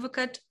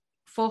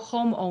for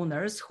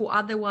homeowners who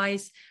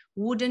otherwise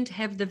wouldn't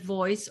have the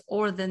voice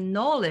or the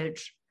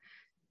knowledge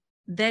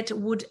that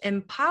would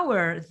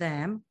empower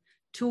them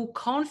to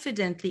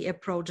confidently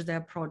approach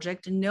their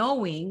project,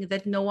 knowing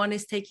that no one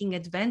is taking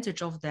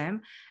advantage of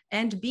them,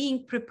 and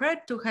being prepared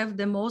to have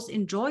the most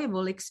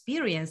enjoyable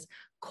experience,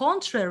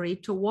 contrary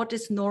to what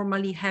is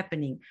normally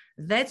happening.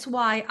 That's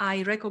why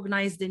I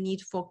recognize the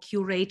need for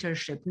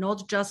curatorship,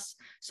 not just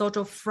sort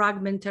of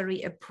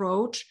fragmentary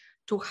approach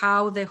to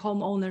how the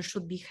homeowner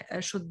should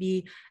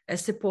be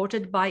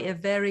supported, by a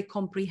very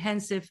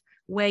comprehensive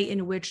way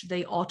in which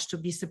they ought to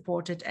be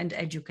supported and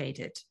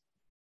educated.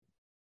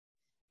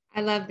 I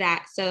love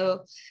that.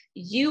 So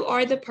you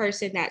are the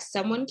person that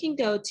someone can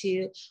go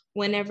to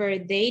whenever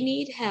they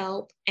need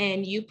help,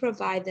 and you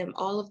provide them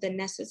all of the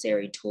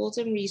necessary tools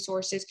and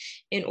resources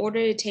in order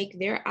to take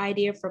their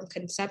idea from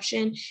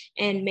conception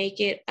and make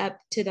it up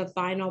to the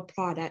final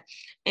product.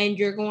 And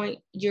you're going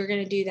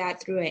to do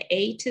that through an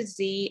A to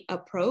Z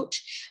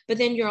approach, but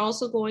then you're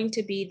also going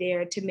to be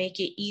there to make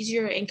it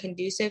easier and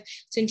conducive,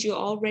 since you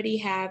already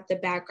have the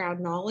background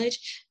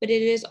knowledge, but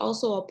it is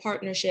also a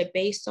partnership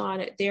based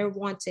on their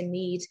wants and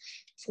needs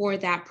for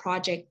that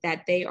project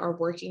that they are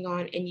working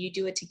on, and you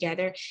do it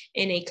together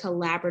in a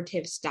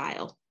collaborative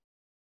style.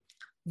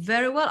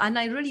 Very well. And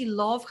I really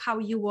love how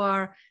you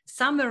are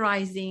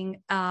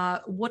summarizing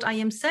what I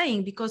am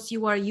saying, because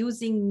you are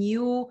using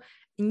new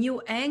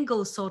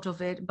angles sort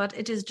of it, but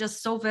it is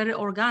just so very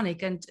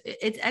organic, and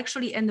it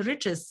actually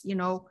enriches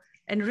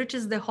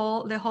the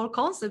whole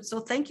concept. So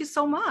thank you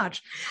so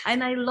much.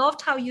 And I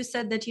loved how you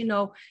said that,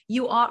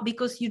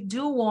 because you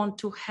do want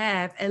to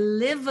have a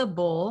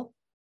livable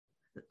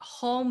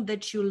home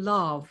that you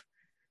love.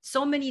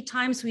 So many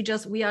times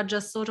we are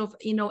just sort of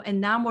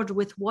enamored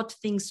with what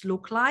things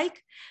look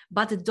like,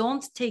 but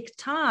don't take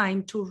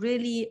time to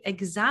really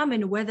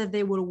examine whether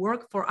they will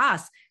work for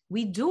us.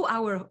 We do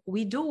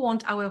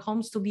want our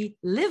homes to be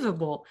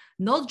livable,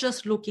 not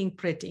just looking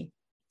pretty.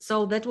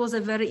 So that was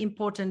a very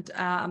important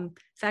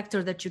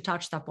factor that you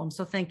touched upon.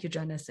 So thank you,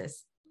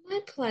 Genesis. My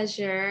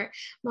pleasure,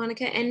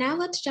 Monica. And now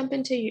let's jump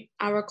into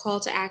our call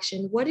to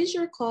action. What is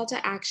your call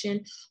to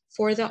action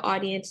for the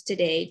audience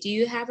today? Do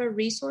you have a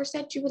resource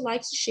that you would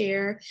like to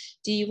share?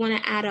 Do you want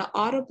to add an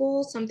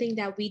audible, something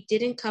that we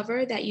didn't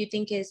cover that you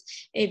think is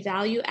a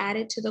value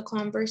added to the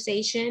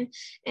conversation?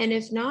 And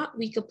if not,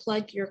 we could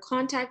plug your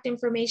contact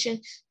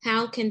information.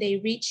 How can they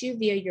reach you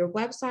via your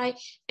website?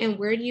 And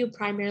where do you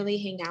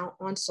primarily hang out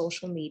on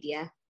social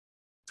media?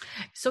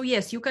 So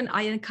yes,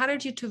 I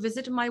encourage you to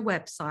visit my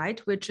website,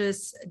 which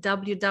is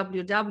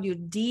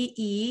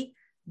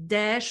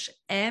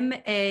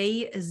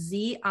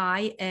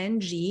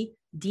www.de-amazing,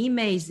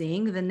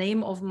 Demazing. The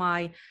name of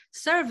my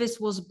service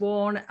was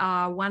born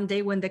one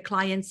day when the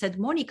client said,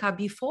 Monica,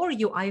 before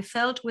you, I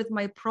felt with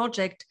my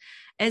project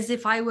as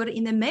if I were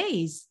in a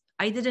maze.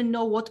 I didn't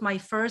know what my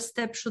first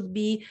step should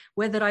be,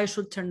 whether I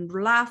should turn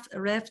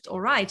left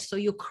or right. So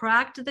you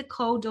cracked the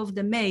code of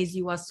the maze.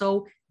 You are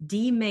so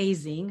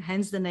demazing,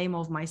 hence the name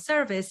of my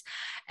service.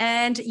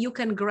 And you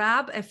can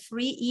grab a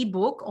free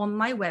ebook on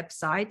my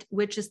website,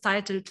 which is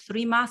titled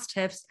 3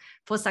 Must-Haves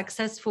for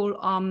Successful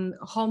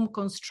Home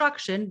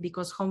Construction,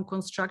 because home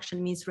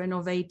construction means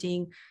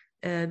renovating,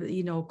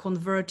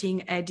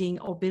 converting, adding,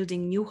 or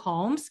building new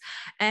homes.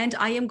 And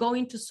I am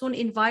going to soon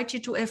invite you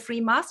to a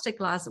free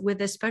masterclass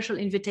with a special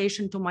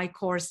invitation to my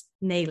course,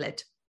 Nail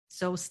It.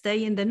 So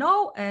stay in the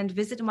know and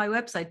visit my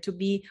website to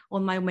be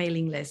on my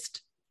mailing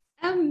list.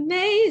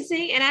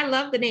 Amazing. And I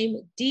love the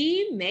name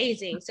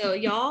Demazing. So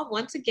y'all,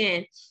 once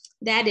again,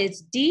 that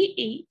is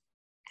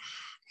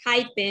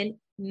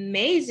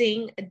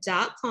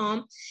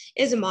de-amazing.com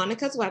is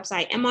Monica's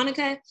website. And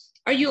Monica,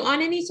 are you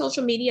on any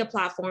social media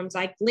platforms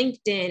like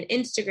LinkedIn,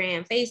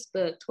 Instagram,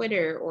 Facebook,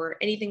 Twitter, or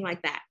anything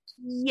like that?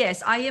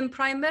 Yes, I am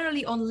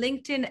primarily on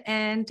LinkedIn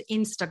and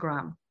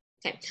Instagram.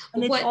 Okay.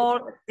 And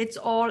it's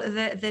all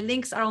the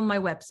links are on my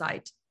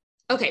website.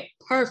 Okay,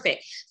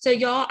 perfect. So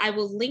y'all, I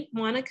will link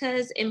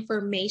Monica's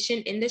information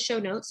in the show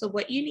notes. So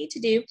what you need to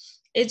do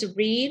is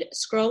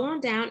scroll on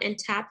down and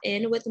tap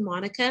in with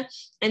Monica,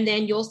 and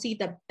then you'll see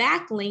the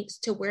backlinks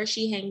to where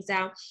she hangs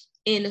out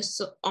in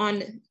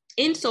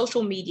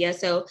social media.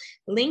 So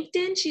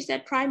LinkedIn, she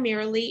said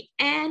primarily,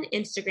 and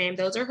Instagram.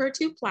 Those are her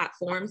 2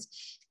 platforms.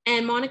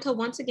 And Monica,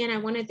 once again, I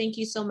want to thank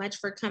you so much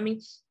for coming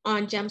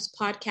on GEMS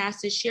podcast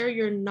to share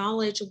your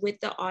knowledge with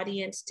the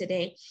audience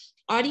today.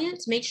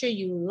 Audience, make sure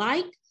you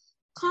like,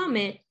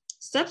 comment,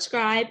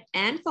 subscribe,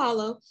 and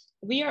follow.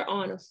 We are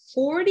on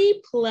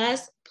 40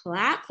 plus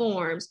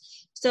platforms.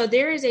 So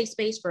there is a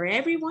space for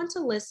everyone to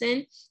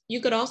listen.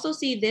 You could also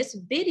see this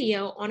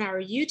video on our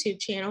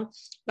YouTube channel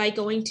by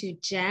going to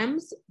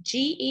GEMS,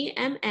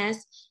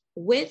 GEMS,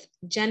 with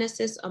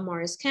Genesis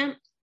Amaris Kemp.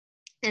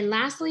 And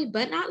lastly,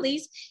 but not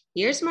least,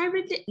 here's my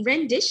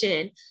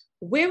rendition.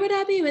 Where would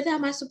I be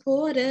without my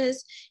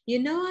supporters? You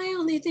know, I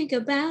only think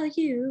about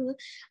you.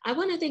 I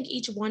want to thank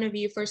each one of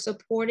you for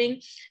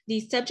supporting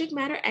the subject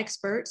matter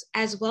experts,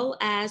 as well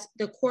as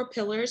the core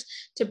pillars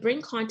to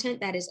bring content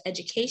that is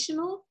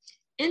educational,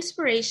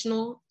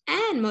 inspirational,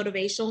 and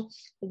motivational,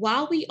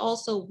 while we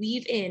also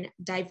weave in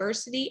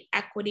diversity,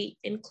 equity,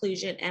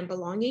 inclusion, and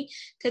belonging,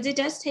 because it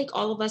does take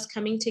all of us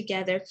coming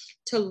together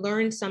to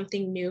learn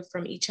something new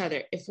from each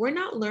other. If we're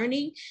not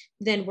learning,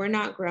 then we're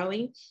not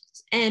growing.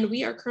 And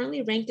we are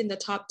currently ranked in the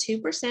top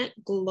 2%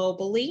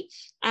 globally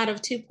out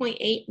of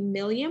 2.8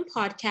 million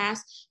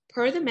podcasts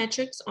per the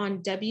metrics on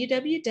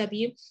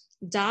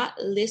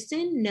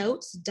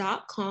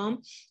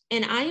www.listennotes.com.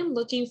 And I am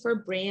looking for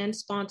brand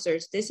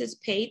sponsors. This is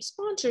paid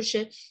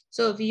sponsorship.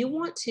 So if you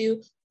want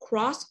to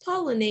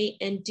cross-pollinate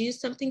and do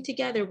something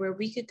together where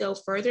we could go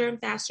further and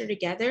faster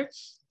together,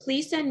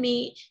 please send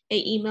me an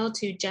email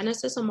to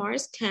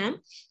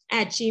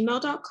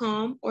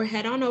genesisamariskamp@gmail.com or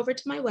head on over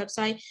to my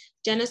website,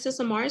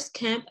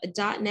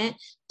 genesisamariskamp.net,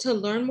 to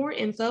learn more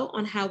info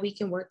on how we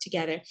can work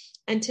together.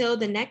 Until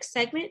the next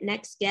segment,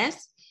 next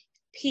guest,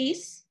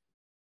 peace,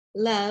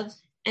 love,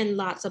 and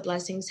lots of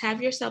blessings.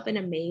 Have yourself an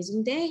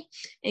amazing day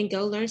and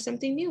go learn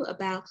something new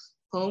about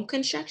home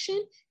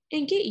construction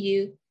and get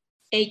you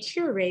a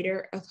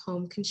curator of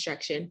home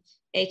construction,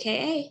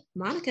 aka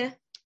Monica.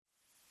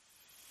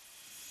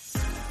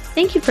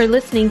 Thank you for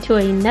listening to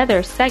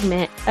another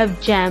segment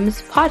of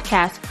GEMS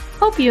podcast.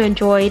 Hope you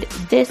enjoyed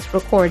this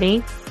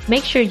recording.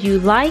 Make sure you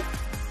like,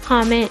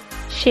 comment,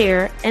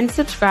 share, and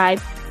subscribe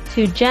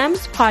to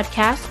GEMS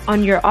podcast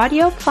on your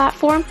audio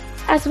platform,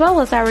 as well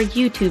as our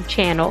YouTube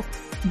channel,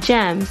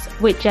 GEMS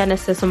with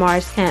Genesis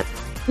Amaris Kemp.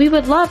 We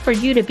would love for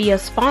you to be a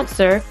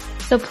sponsor,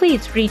 so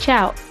please reach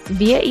out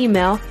via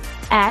email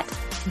at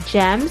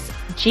GEMS,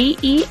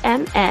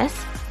 GEMS,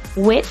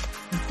 with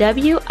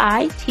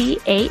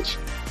WITH,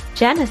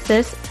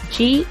 Genesis,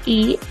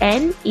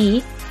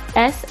 GENESIS,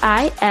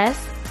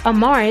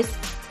 Amaris,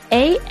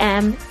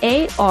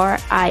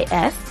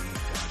 AMARIS,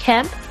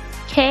 Kemp,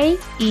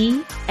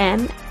 KEMP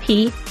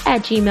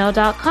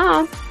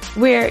 @gmail.com,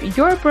 where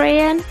your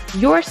brand,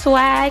 your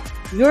swag,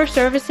 your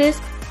services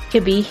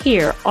could be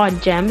here on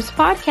GEMS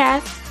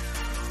Podcast.